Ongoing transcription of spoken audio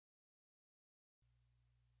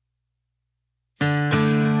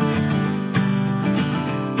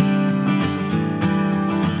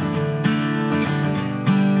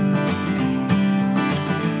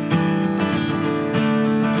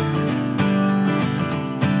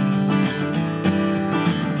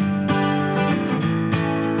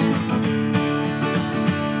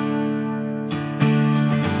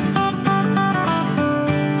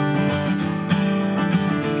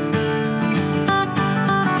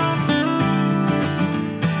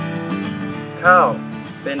ข้าว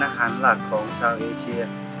เป็นอาหารหลักของชาวเอเชีย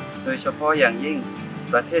โดยเฉพาะอย่างยิ่ง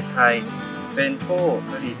ประเทศไทยเป็นผู้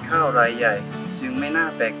ผลิตข้าวรายใหญ่จึงไม่น่า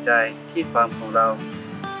แปลกใจที่ฟาร์มของเรา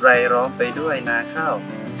รายล้อมไปด้วยนาข้าว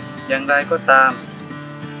อย่างไรก็ตาม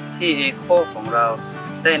ที่เอโคของเรา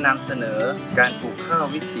ได้นำเสนอการปลูกข้าว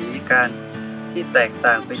วิธีการที่แตก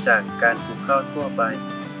ต่างไปจากการปลูกข้าวทั่วไป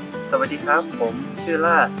สวัสดีครับผมชื่อ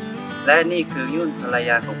ล่าและนี่คือยุ่นภรร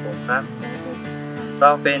ยาของผมครับเร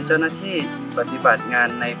าเป็นเจ้าหน้าที่ปฏิบัติงาน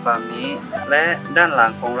ในฟาร์มนี้และด้านหลั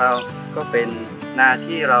งของเราก็เป็นนา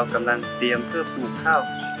ที่เรากำลังเตรียมเพื่อปลูกข้าว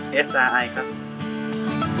SRI ครับ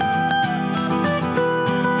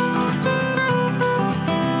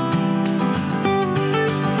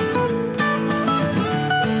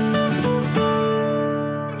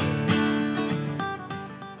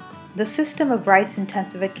The System of Rice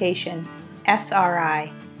Intensification,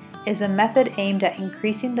 SRI, is a method aimed at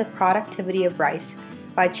increasing the productivity of rice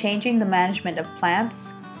by changing the management of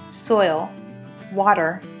plants, soil,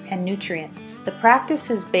 water, and nutrients. The practice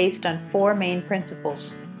is based on 4 main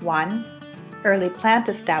principles. 1. Early plant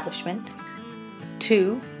establishment.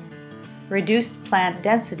 2. Reduced plant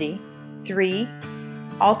density. 3.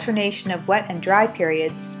 Alternation of wet and dry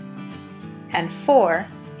periods. And 4.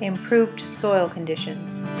 Improved soil conditions.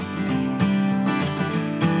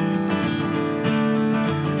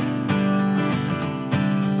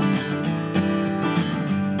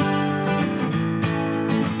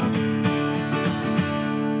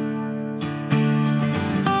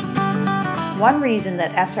 One reason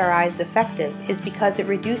that SRI is effective is because it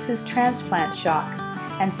reduces transplant shock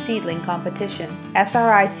and seedling competition.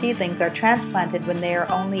 SRI seedlings are transplanted when they are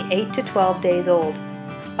only 8 to 12 days old,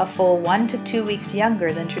 a full 1 to 2 weeks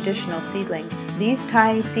younger than traditional seedlings. These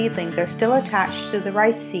tiny seedlings are still attached to the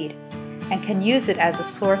rice seed and can use it as a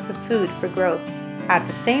source of food for growth. At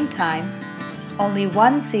the same time, only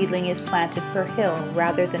one seedling is planted per hill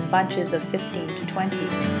rather than bunches of 15 to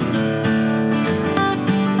 20.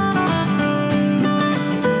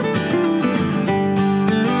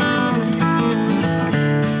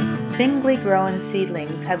 Singly grown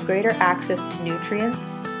seedlings have greater access to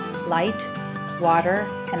nutrients, light, water,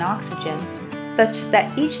 and oxygen, such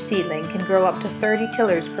that each seedling can grow up to 30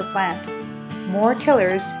 tillers per plant. More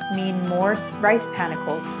tillers mean more rice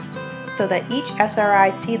panicles, so that each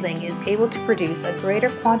SRI seedling is able to produce a greater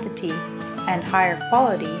quantity and higher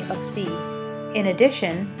quality of seed. In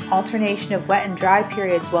addition, alternation of wet and dry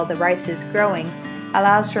periods while the rice is growing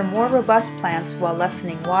allows for more robust plants while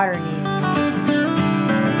lessening water needs.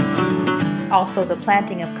 Also, the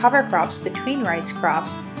planting of cover crops between rice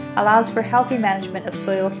crops allows for healthy management of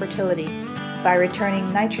soil fertility by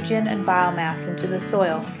returning nitrogen and biomass into the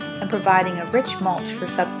soil and providing a rich mulch for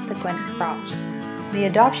subsequent crops. The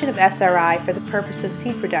adoption of SRI for the purpose of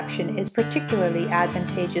seed production is particularly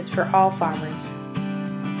advantageous for all farmers.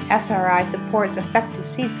 SRI supports effective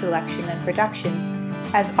seed selection and production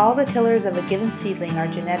as all the tillers of a given seedling are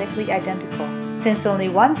genetically identical. Since only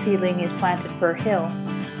one seedling is planted per hill,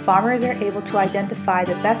 farmers are able to identify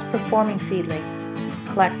the best performing seedling,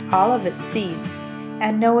 collect all of its seeds,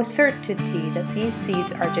 and know with certainty that these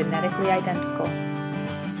seeds are genetically identical.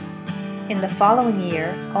 In the following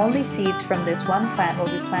year, only seeds from this one plant will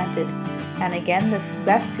be planted, and again the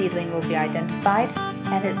best seedling will be identified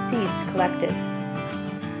and its seeds collected.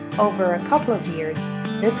 Over a couple of years,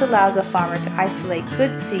 this allows a farmer to isolate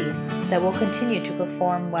good seed that will continue to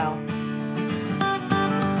perform well.